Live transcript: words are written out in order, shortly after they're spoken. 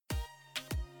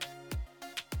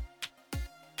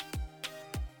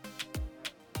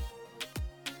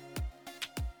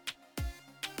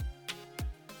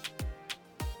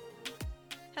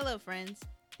Hello, friends.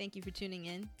 Thank you for tuning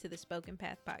in to the Spoken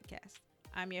Path podcast.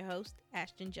 I'm your host,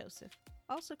 Ashton Joseph,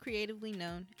 also creatively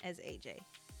known as AJ.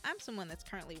 I'm someone that's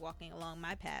currently walking along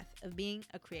my path of being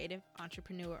a creative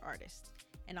entrepreneur artist.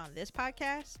 And on this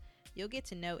podcast, you'll get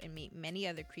to know and meet many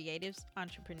other creatives,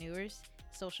 entrepreneurs,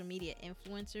 social media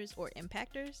influencers, or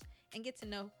impactors, and get to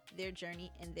know their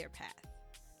journey and their path.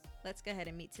 Let's go ahead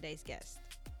and meet today's guest.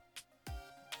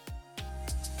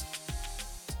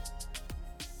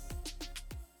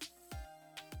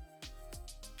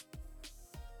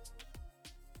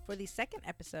 For the second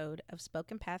episode of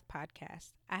Spoken Path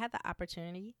podcast, I had the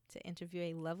opportunity to interview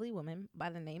a lovely woman by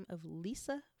the name of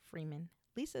Lisa Freeman.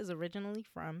 Lisa is originally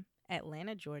from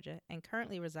Atlanta, Georgia, and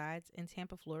currently resides in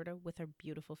Tampa, Florida with her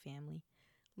beautiful family.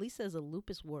 Lisa is a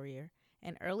lupus warrior,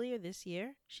 and earlier this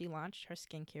year, she launched her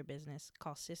skincare business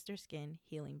called Sister Skin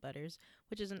Healing Butters,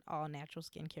 which is an all-natural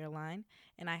skincare line,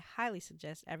 and I highly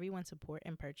suggest everyone support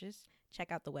and purchase.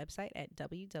 Check out the website at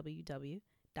www.sisterskin.net.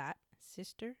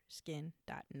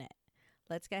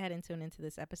 Let's go ahead and tune into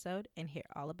this episode and hear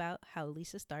all about how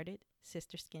Lisa started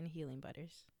Sister Skin Healing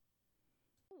Butters.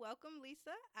 Welcome,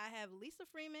 Lisa. I have Lisa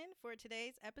Freeman for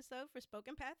today's episode for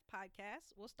Spoken Path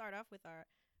podcast. We'll start off with our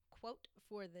quote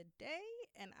for the day,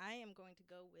 and I am going to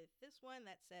go with this one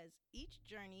that says, "Each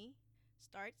journey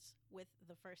starts with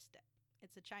the first step."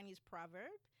 It's a Chinese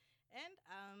proverb, and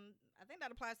I think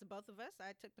that applies to both of us.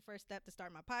 I took the first step to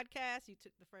start my podcast. You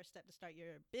took the first step to start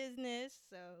your business,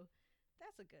 so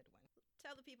that's a good one.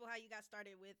 Tell the people how you got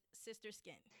started with Sister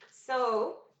Skin.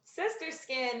 So Sister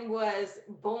Skin was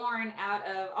born out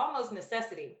of almost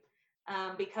necessity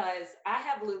because I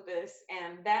have lupus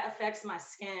and that affects my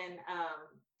skin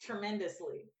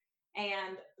tremendously.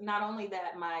 And not only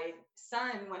that, my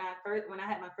son, when I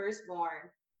had my firstborn,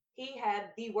 he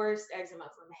had the worst eczema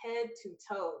from head to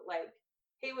toe. Like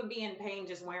he would be in pain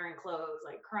just wearing clothes,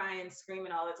 like crying,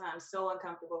 screaming all the time, so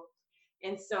uncomfortable.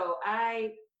 And so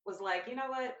I was like, you know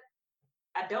what?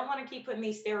 I don't want to keep putting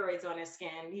these steroids on his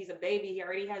skin. He's a baby. He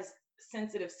already has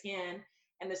sensitive skin.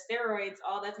 And the steroids,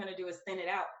 all that's going to do is thin it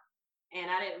out.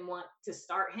 And I didn't want to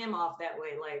start him off that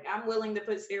way. Like, I'm willing to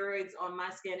put steroids on my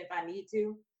skin if I need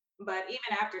to. But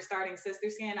even after starting Sister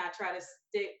Skin, I try to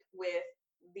stick with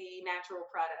the natural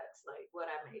products, like what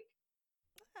I make.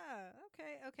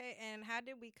 Okay. And how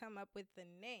did we come up with the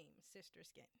name Sister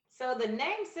Skin? So the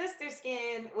name Sister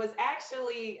Skin was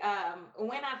actually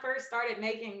when I first started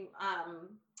making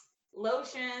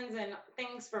lotions and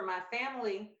things for my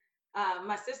family.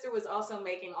 My sister was also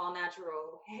making all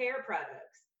natural hair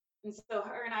products. And so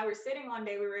her and I were sitting one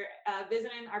day, we were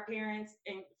visiting our parents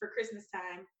for Christmas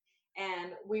time.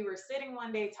 And we were sitting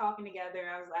one day talking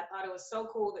together. I thought it was so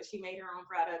cool that she made her own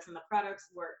products, and the products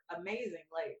were amazing.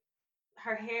 Like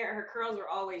her hair, her curls were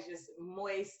always just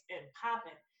moist and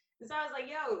popping. And so I was like,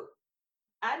 yo,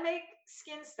 I make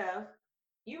skin stuff.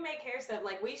 You make hair stuff.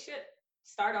 Like we should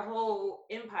start a whole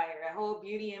empire, a whole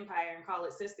beauty empire and call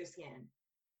it Sister Skin.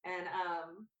 And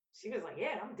she was like,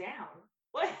 yeah, I'm down.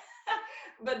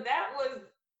 But that was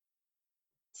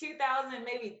 2000,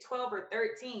 maybe 12 or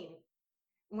 13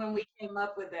 when we came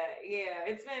up with that. Yeah,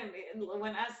 it's been,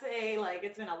 when I say like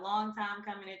it's been a long time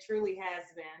coming, it truly has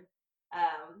been.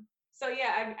 So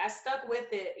yeah, I stuck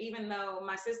with it, even though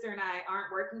my sister and I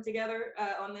aren't working together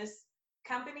on this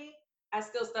company. I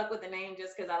still stuck with the name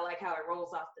just because I like how it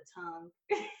rolls off the tongue.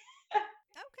 Okay,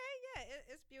 yeah,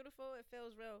 it's beautiful. It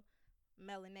feels real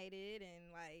melanated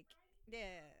and like,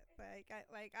 yeah,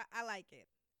 I like it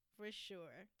for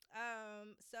sure.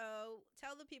 So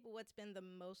tell the people what's been the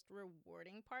most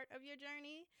rewarding part of your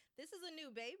journey. This is a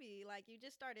new baby, like you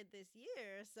just started this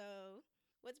year, so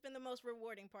what's been the most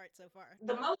rewarding part so far?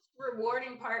 The most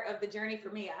rewarding part of the journey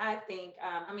for me, I think,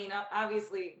 I mean,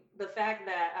 obviously the fact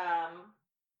that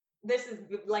this is,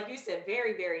 like you said,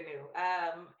 very, very new.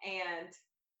 And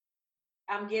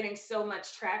I'm getting so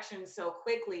much traction so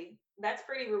quickly. That's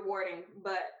pretty rewarding.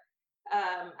 But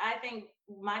I think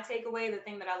my takeaway, the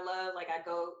thing that I love, like I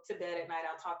go to bed at night,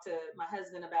 I'll talk to my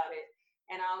husband about it.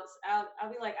 And I'll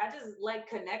be like, I just like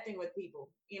connecting with people.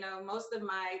 You know, most of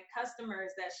my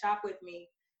customers that shop with me,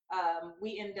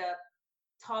 we end up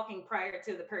talking prior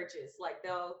to the purchase. Like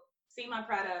they'll see my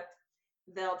product,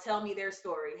 they'll tell me their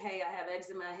story. Hey, I have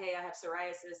eczema. Hey, I have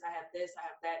psoriasis. I have this, I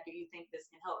have that. Do you think this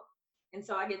can help? And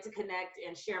so I get to connect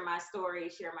and share my story,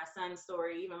 share my son's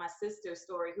story, even my sister's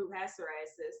story who has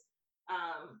psoriasis,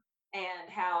 and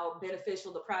how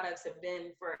beneficial the products have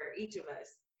been for each of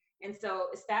us. And so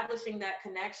establishing that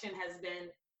connection has been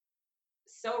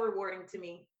so rewarding to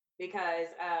me because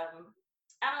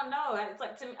I don't know. It's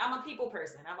like, to me, I'm a people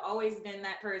person. I've always been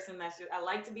that person I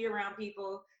like to be around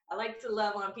people. I like to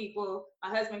love on people. My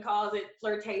husband calls it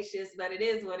flirtatious, but it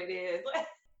is what it is.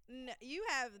 No, you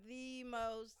have the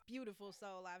most beautiful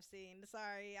soul I've seen.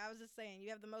 Sorry, I was just saying you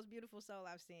have the most beautiful soul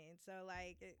I've seen. So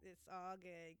like it's all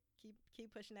good.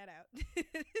 Keep pushing that out.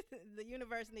 The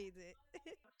universe needs it.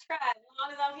 Try as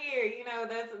long as I'm here.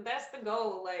 That's the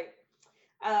goal. Like,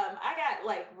 I got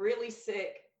like really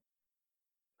sick.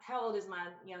 How old is my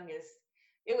youngest?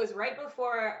 It was right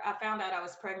before I found out I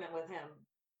was pregnant with him.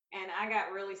 And I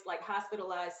got really like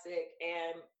hospitalized sick.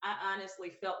 And I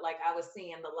honestly felt like I was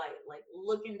seeing the light, like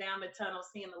looking down the tunnel,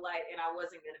 seeing the light, and I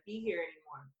wasn't going to be here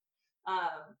anymore.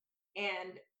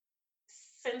 And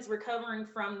since recovering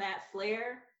from that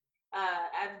flare,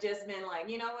 I've just been like,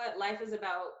 you know what? Life is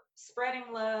about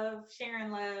spreading love, sharing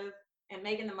love, and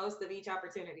making the most of each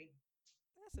opportunity.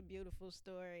 That's a beautiful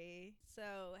story.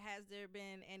 So, has there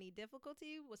been any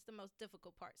difficulty? What's the most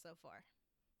difficult part so far?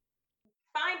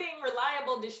 Finding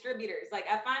reliable distributors. Like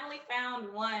I finally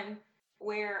found one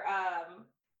where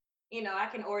I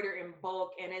can order in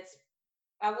bulk and it's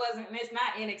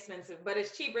not inexpensive, but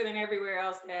it's cheaper than everywhere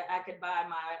else that I could buy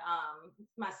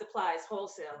my supplies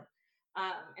wholesale.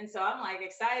 And so I'm like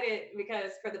excited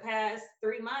because for the past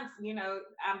 3 months,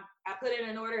 I put in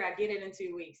an order, I get it in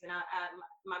 2 weeks, and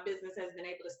my business has been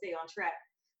able to stay on track.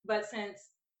 But since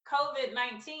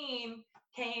COVID-19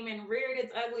 came and reared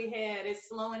its ugly head, it's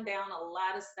slowing down a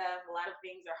lot of stuff. A lot of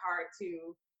things are hard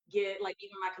to get, like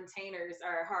even my containers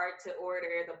are hard to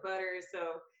order, the butter.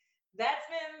 So that's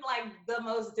been like the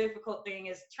most difficult thing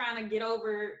is trying to get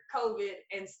over COVID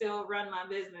and still run my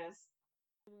business.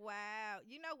 Wow.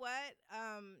 You know what?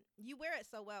 You wear it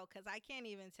so well because I can't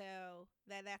even tell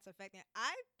that that's affecting.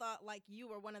 I thought like you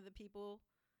were one of the people.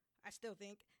 I still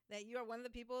think that you are one of the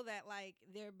people that like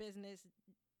their business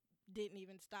didn't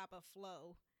even stop a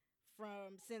flow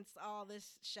from since all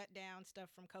this shutdown stuff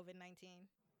from COVID-19.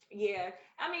 Yeah,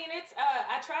 I mean it's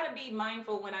I try to be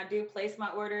mindful when I do place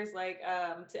my orders. Like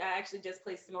I actually just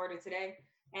placed an order today,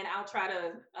 and I'll try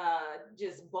to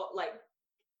like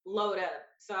load up.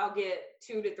 So I'll get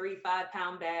 2 to 3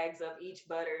 5-pound bags of each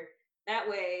butter. That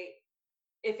way,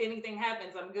 if anything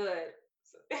happens, I'm good.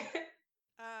 So,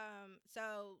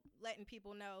 So letting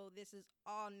people know this is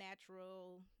all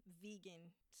natural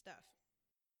vegan stuff.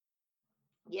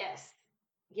 yes,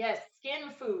 yes,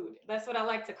 skin food. That's what I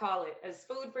like to call it, as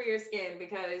food for your skin,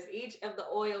 because each of the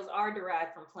oils are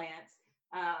derived from plants,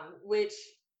 which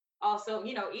also,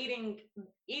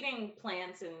 eating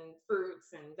plants and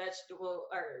fruits and vegetable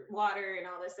or water and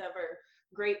all this stuff are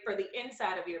great for the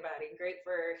inside of your body, great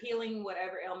for healing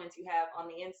whatever ailments you have on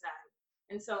the inside.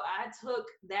 And so I took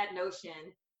that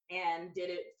notion and did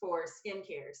it for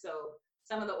skincare. So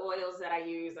some of the oils that I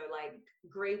use are like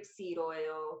grapeseed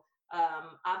oil,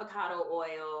 avocado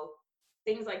oil,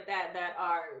 things like that that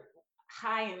are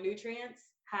high in nutrients,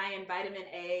 high in vitamin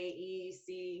A, E,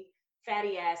 C,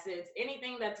 fatty acids,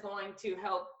 anything that's going to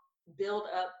help build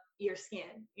up your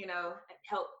skin,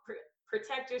 help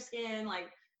protect your skin. Like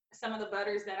some of the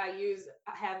butters that I use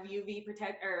have UV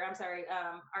protect, or I'm sorry,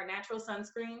 are natural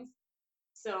sunscreens.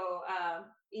 So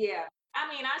yeah,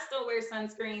 I mean, I still wear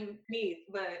sunscreen beneath,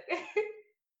 but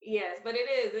yes, but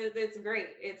it's great.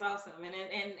 It's awesome, and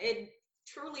it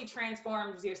truly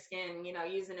transforms your skin.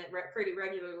 Using it pretty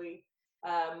regularly,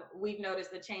 we've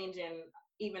noticed a change in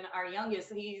even our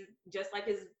youngest. He's just like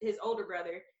his older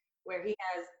brother, where he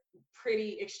has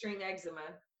pretty extreme eczema.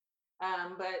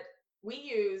 But we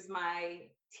use my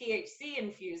THC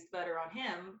infused butter on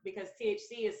him because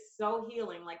THC is so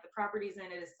healing. Like the properties in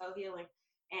it is so healing.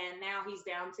 And now he's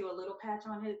down to a little patch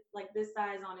on his, like this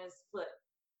size on his foot,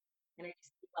 and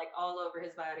it's like all over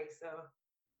his body. So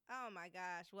Oh my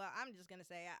gosh. Well, I'm just going to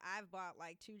say I've bought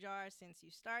like 2 jars since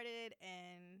you started,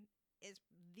 and it's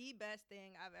the best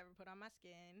thing I've ever put on my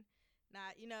skin.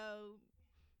 Not,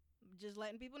 just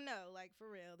letting people know, like for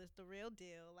real, this the real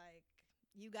deal. Like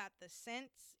you got the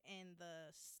scents and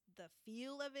the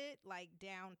feel of it like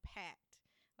down packed.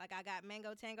 Like I got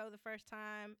mango tango the first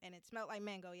time, and it smelled like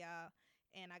mango, y'all.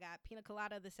 And I got pina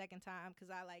colada the second time because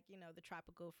I like the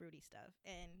tropical fruity stuff,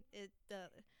 and it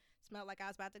smelled like I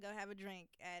was about to go have a drink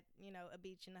at a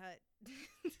beach in the hut.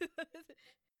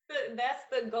 that's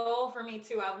the goal for me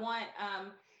too. I want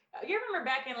you remember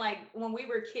back in like when we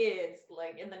were kids,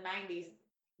 like in the 90s,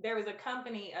 there was a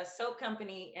company, a soap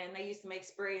company, and they used to make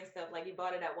spray and stuff like you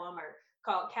bought it at Walmart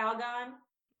called Calgon.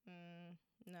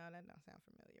 No, that don't sound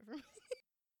familiar for me.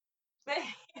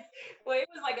 Well, it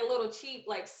was like a little cheap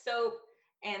like soap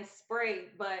and spray,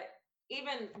 but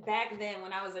even back then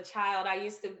when I was a child, I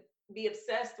used to be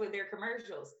obsessed with their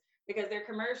commercials because their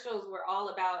commercials were all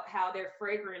about how their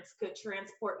fragrance could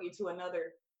transport you to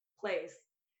another place.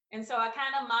 And so I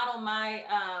kind of model my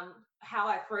how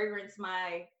I fragrance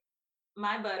my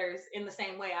butters in the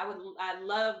same way. I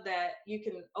love that you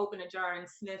can open a jar and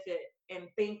sniff it and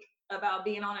think about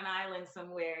being on an island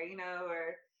somewhere,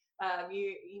 or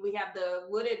we have the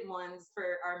wooded ones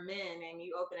for our men, and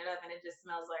you open it up and it just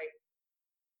smells like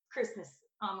Christmas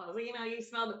almost. You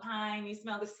smell the pine, you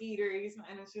smell the cedar,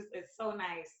 and it's so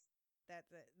nice.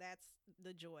 That's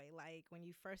the joy. Like when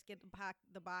you first get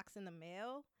the box in the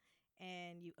mail,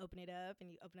 and you open it up and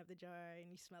you open up the jar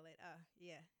and you smell it.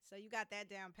 Yeah. So you got that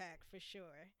down packed for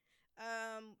sure.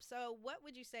 So what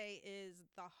would you say is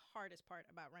the hardest part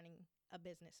about running a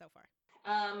business so far?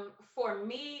 For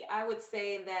me, I would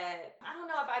say that I don't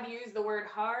know if I'd use the word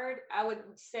hard. I would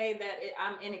say that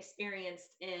I'm inexperienced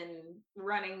in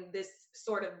running this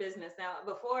sort of business. Now,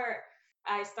 before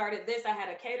I started this, I had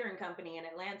a catering company in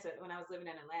Atlanta when I was living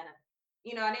in Atlanta.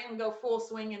 I didn't go full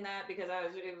swing in that because I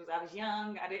was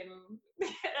young. I didn't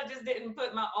I just didn't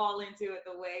put my all into it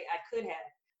the way I could have.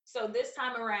 So this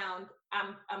time around,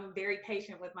 I'm very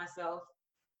patient with myself.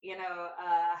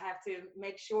 I have to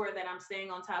make sure that I'm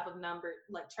staying on top of numbers,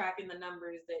 like tracking the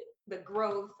numbers, the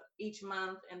growth each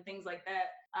month and things like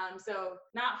that. So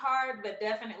not hard, but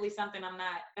definitely something I'm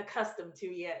not accustomed to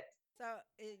yet. So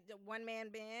a one man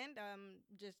band,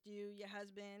 just you, your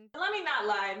husband. Let me not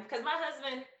lie, because my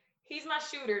husband, he's my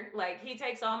shooter. Like he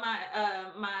takes all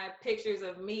my pictures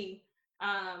of me.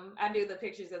 I do the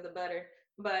pictures of the butter,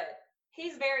 but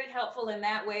he's very helpful in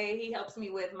that way. He helps me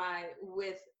with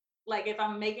like if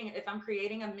I'm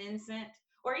creating a min scent,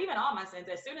 or even all my scents.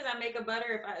 As soon as I make a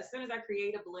butter, as soon as I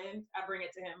create a blend, I bring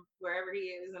it to him wherever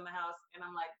he is in the house, and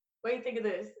I'm like, "What do you think of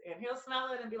this?" And he'll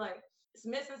smell it and be like, "It's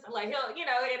missing some," like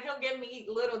and he'll give me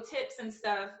little tips and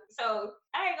stuff. So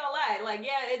I ain't gonna lie, like,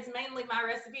 yeah, it's mainly my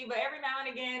recipe, but every now and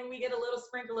again we get a little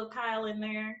sprinkle of Kyle in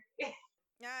there.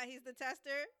 Yeah, he's the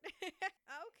tester.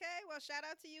 Okay, well, shout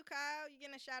out to you, Kyle. You're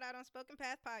getting a shout out on Spoken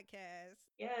Path Podcast.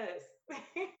 Yes.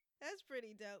 That's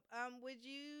pretty dope. Would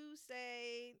you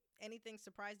say anything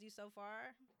surprised you so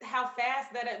far? How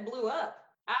fast that it blew up.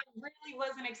 I really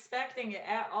wasn't expecting it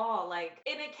at all. Like,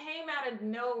 and it came out of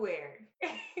nowhere.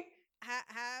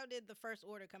 How did the first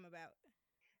order come about?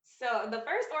 So the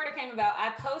first order came about.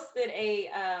 I posted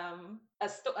an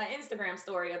Instagram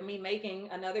story of me making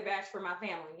another batch for my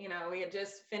family. We had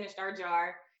just finished our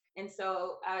jar, and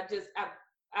so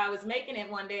I was making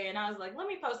it one day, and I was like, let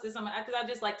me post this on because I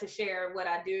just like to share what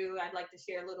I do. I'd like to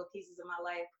share little pieces of my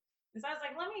life, and so I was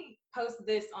like, let me post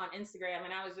this on Instagram,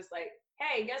 and I was just like,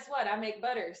 hey, guess what? I make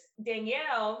butters.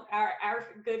 Danielle, our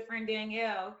good friend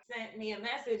Danielle, sent me a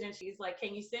message, and she's like,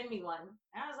 can you send me one?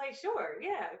 And I was like, sure,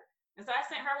 yeah. And so I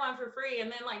sent her one for free. And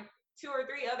then like 2 or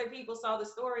 3 other people saw the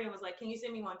story and was like, can you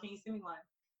send me one? Can you send me one?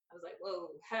 I was like,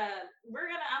 whoa,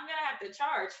 I'm gonna have to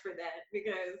charge for that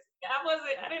because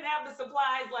I didn't have the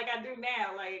supplies like I do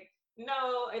now. Like,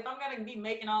 no, if I'm gonna be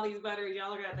making all these butters,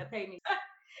 y'all are gonna have to pay me.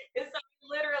 And so it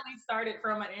literally started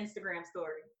from an Instagram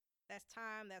story. That's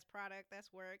time, that's product,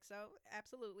 that's work. So,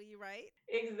 absolutely, you're right.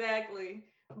 Exactly.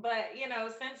 But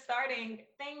since starting,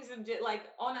 things have just like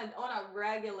on a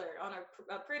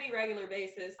pretty regular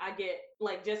basis, I get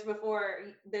like just before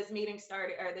this meeting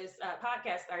started or this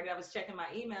podcast started, I was checking my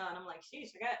email and I'm like,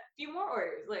 sheesh, I got a few more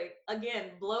orders. Like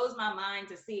again, blows my mind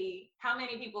to see how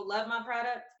many people love my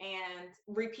product and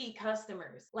repeat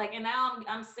customers. Like, and now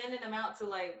I'm sending them out to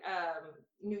like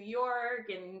New York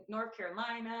and North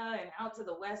Carolina and out to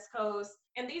the West Coast.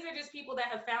 And these are just people that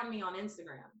have found me on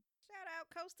Instagram. Shout out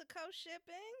coast to coast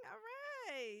shipping. All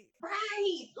right.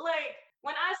 Right. Like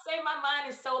when I say my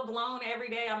mind is so blown every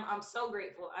day, I'm so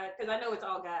grateful because I know it's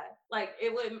all God. Like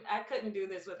I couldn't do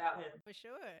this without him. For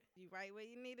sure. You right where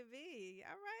you need to be.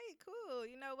 All right, cool.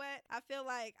 You know what? I feel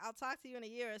like I'll talk to you in a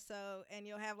year or so and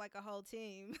you'll have like a whole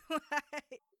team.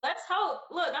 Let's hope.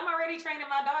 Look, I'm already training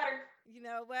my daughter. You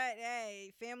know what?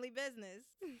 Hey, family business.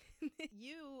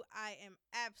 I am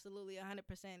absolutely 100%,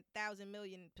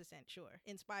 1,000,000,000% sure,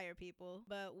 inspire people.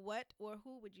 But what or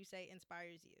who would you say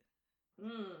inspires you?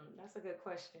 That's a good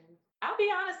question. I'll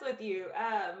be honest with you.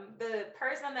 The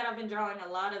person that I've been drawing a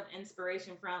lot of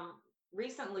inspiration from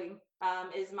recently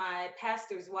is my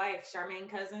pastor's wife, Charmaine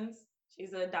Cousins.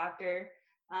 She's a doctor.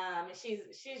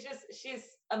 She's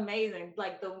amazing.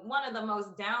 Like one of the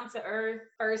most down to earth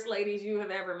first ladies you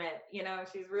have ever met.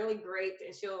 She's really great,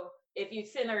 and if you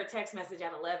send her a text message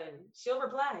at 11, she'll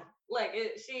reply. Like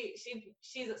she's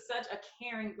such a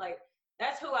caring, like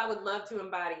that's who I would love to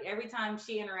embody. Every time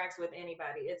she interacts with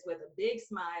anybody, it's with a big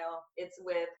smile. It's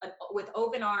with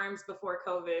open arms before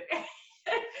COVID.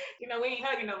 We ain't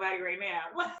hugging nobody right now.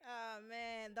 Oh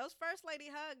man, those first lady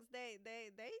hugs, they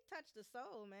touch the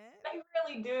soul, man. They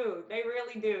really do. They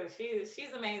really do.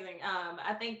 She's amazing.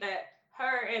 I think that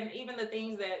her and even the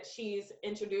things that she's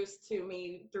introduced to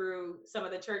me through some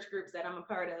of the church groups that I'm a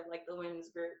part of, like the women's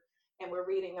group, and we're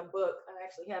reading a book. I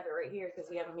actually have it right here because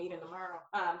we have a meeting tomorrow,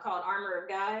 called Armor of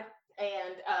God.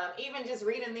 And even just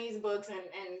reading these books and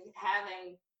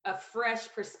having a fresh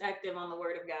perspective on the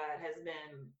Word of God has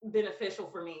been beneficial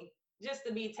for me, just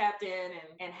to be tapped in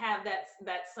and have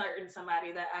that certain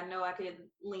somebody that I know I could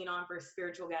lean on for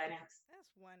spiritual guidance.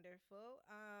 That's wonderful.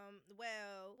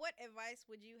 Well, what advice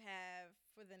would you have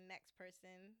for the next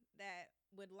person that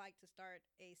would like to start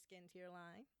a skincare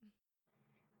line?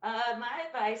 My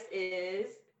advice is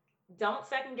don't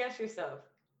second guess yourself.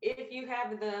 If you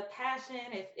have the passion,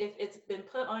 if it's been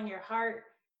put on your heart,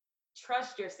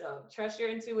 trust yourself, trust your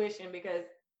intuition, because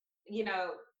you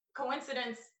know,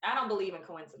 coincidence, I don't believe in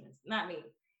coincidence, not me.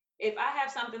 If I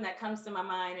have something that comes to my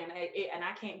mind and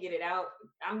I can't get it out,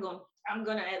 I'm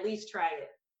going to at least try it.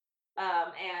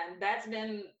 And that's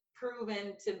been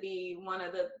proven to be one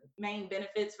of the main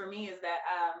benefits for me, is that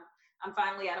I'm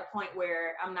finally at a point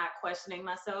where I'm not questioning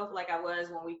myself like I was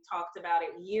when we talked about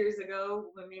it years ago,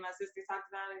 when me and my sister talked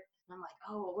about it. I'm like,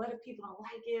 oh, well, what if people don't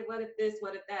like it? What if this?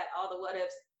 What if that? All the what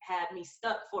ifs had me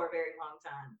stuck for a very long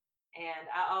time. And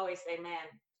I always say, man,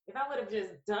 if I would have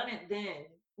just done it then,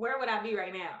 where would I be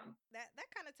right now? That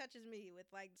kind of touches me with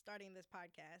like starting this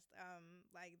podcast.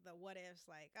 Like the what ifs,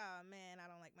 like, oh man, I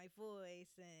don't like my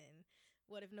voice, and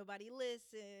what if nobody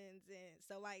listens? And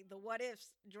so like the what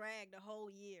ifs dragged a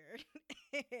whole year.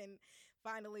 And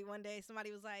finally one day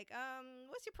somebody was like,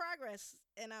 what's your progress?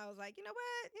 And I was like, you know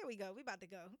what? Here we go. We about to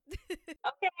go.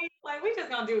 Okay, like we just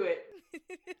gonna do it.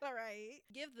 All right.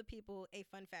 Give the people a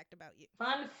fun fact about you.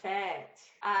 Fun fact,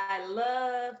 I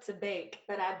love to bake,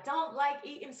 but I don't like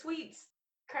eating sweets.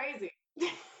 Crazy.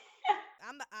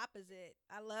 I'm the opposite.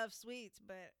 I love sweets,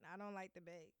 but I don't like to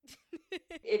bake.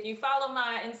 If you follow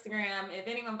my Instagram, if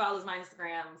anyone follows my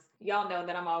Instagrams, y'all know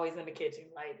that I'm always in the kitchen.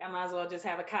 Like I might as well just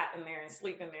have a cot in there and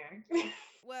sleep in there.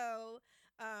 Well,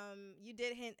 you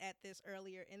did hint at this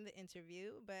earlier in the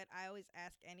interview, but I always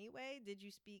ask anyway. Did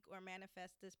you speak or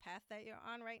manifest this path that you're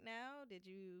on right now? Did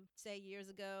you say years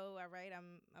ago, all right,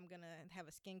 I'm gonna have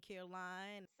a skincare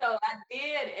line? So I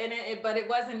did, and but it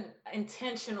wasn't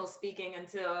intentional speaking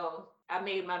until I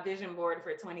made my vision board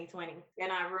for 2020.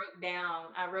 And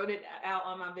I wrote it out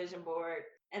on my vision board,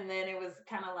 and then it was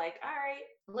kind of like, all right,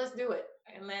 let's do it.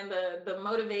 And then the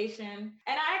motivation,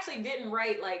 and I actually didn't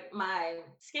write like my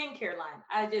skincare line.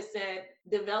 I just said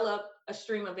develop a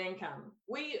stream of income.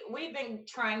 We've been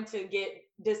trying to get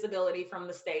disability from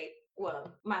the state.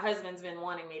 Well, my husband's been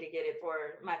wanting me to get it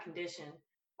for my condition.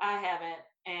 I haven't,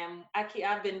 and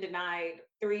I've been denied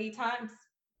 3 times.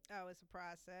 Oh, it's a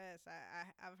process.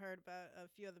 I've heard about a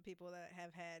few other people that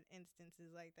have had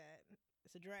instances like that.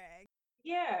 It's a drag.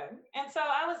 Yeah. And so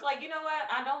I was like, you know what?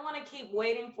 I don't want to keep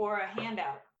waiting for a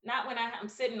handout. Not when I'm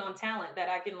sitting on talent that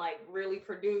I can like really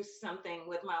produce something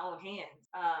with my own hands.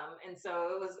 And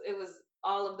so it was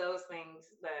all of those things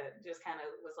that just kind of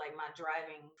was like my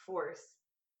driving force.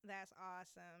 That's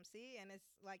awesome. See, and it's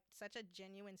like such a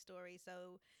genuine story.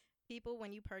 So, people,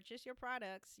 when you purchase your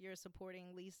products, you're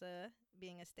supporting Lisa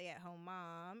being a stay at home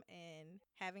mom and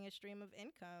having a stream of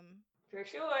income. For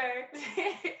sure.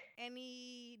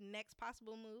 Any next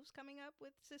possible moves coming up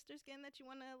with Sister Skin that you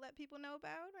want to let people know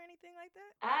about or anything like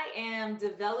that? I am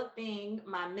developing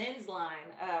my men's line.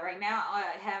 Right now,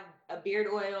 I have a beard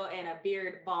oil and a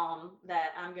beard balm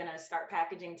that I'm going to start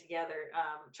packaging together.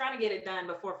 Trying to get it done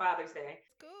before Father's Day.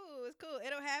 It's cool. It's cool.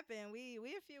 It'll happen. We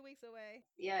a few weeks away.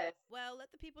 Yes. Well,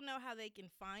 let the people know how they can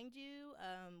find you,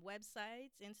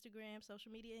 websites, Instagram,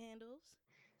 social media handles.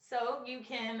 So you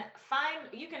can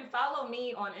follow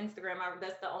me on Instagram.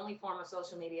 That's the only form of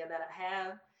social media that I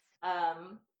have.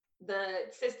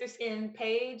 The Sister Skin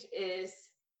page is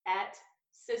at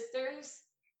Sisters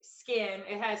Skin.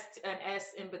 It has an S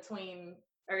in between,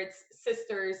 or it's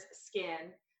Sisters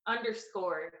Skin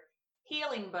underscore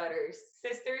Healing Butters.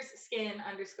 Sisters Skin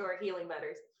underscore Healing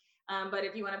Butters. But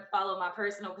if you want to follow my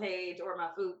personal page or my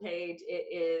food page,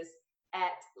 it is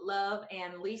at Love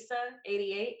and Lisa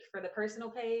 88 for the personal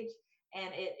page,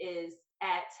 and it is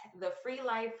at the Free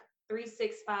Life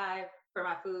 365 for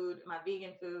my food, my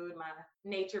vegan food, my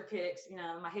nature pics,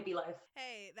 my hippie life.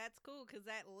 Hey, that's cool because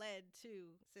that led to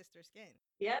Sister Skin.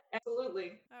 Yep,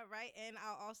 absolutely. All right. And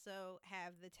I'll also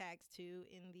have the tags too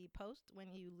in the post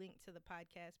when you link to the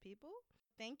podcast, people.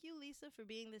 Thank you, Lisa, for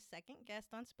being the second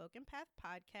guest on Spoken Path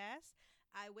Podcast.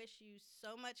 I wish you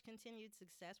so much continued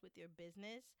success with your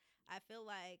business. I feel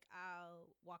like I'll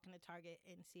walk into Target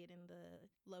and see it in the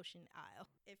lotion aisle.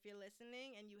 If you're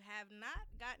listening and you have not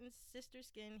gotten Sister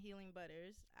Skin Healing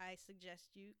Butters, I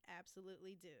suggest you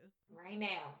absolutely do. Right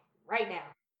now. Right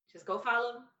now. Just go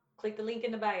follow, click the link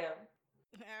in the bio.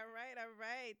 All right, all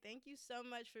right. Thank you so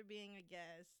much for being a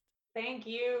guest. Thank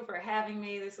you for having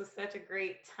me. This was such a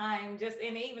great time. Just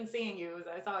and even seeing you,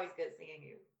 it's always good seeing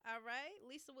you. All right,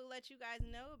 Lisa will let you guys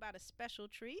know about a special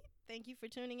treat. Thank you for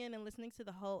tuning in and listening to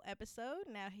the whole episode.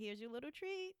 Now, here's your little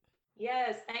treat.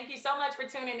 Yes, thank you so much for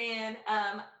tuning in.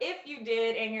 If you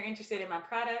did and you're interested in my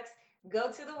products,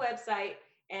 go to the website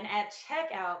and at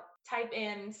checkout, type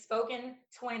in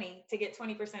spoken20 to get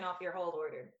 20% off your whole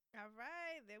order. All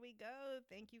right, there we go.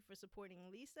 Thank you for supporting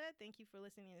Lisa. Thank you for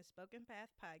listening to Spoken Path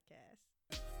Podcast.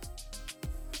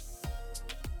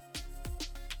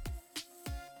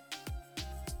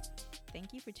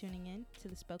 Thank you for tuning in to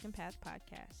the Spoken Path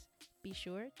Podcast. Be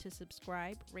sure to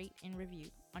subscribe, rate, and review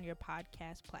on your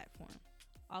podcast platform.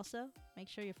 Also, make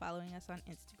sure you're following us on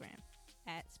Instagram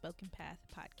at Spoken Path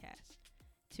Podcast.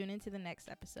 Tune into the next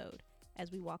episode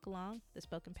as we walk along the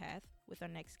Spoken Path with our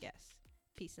next guest.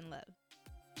 Peace and love.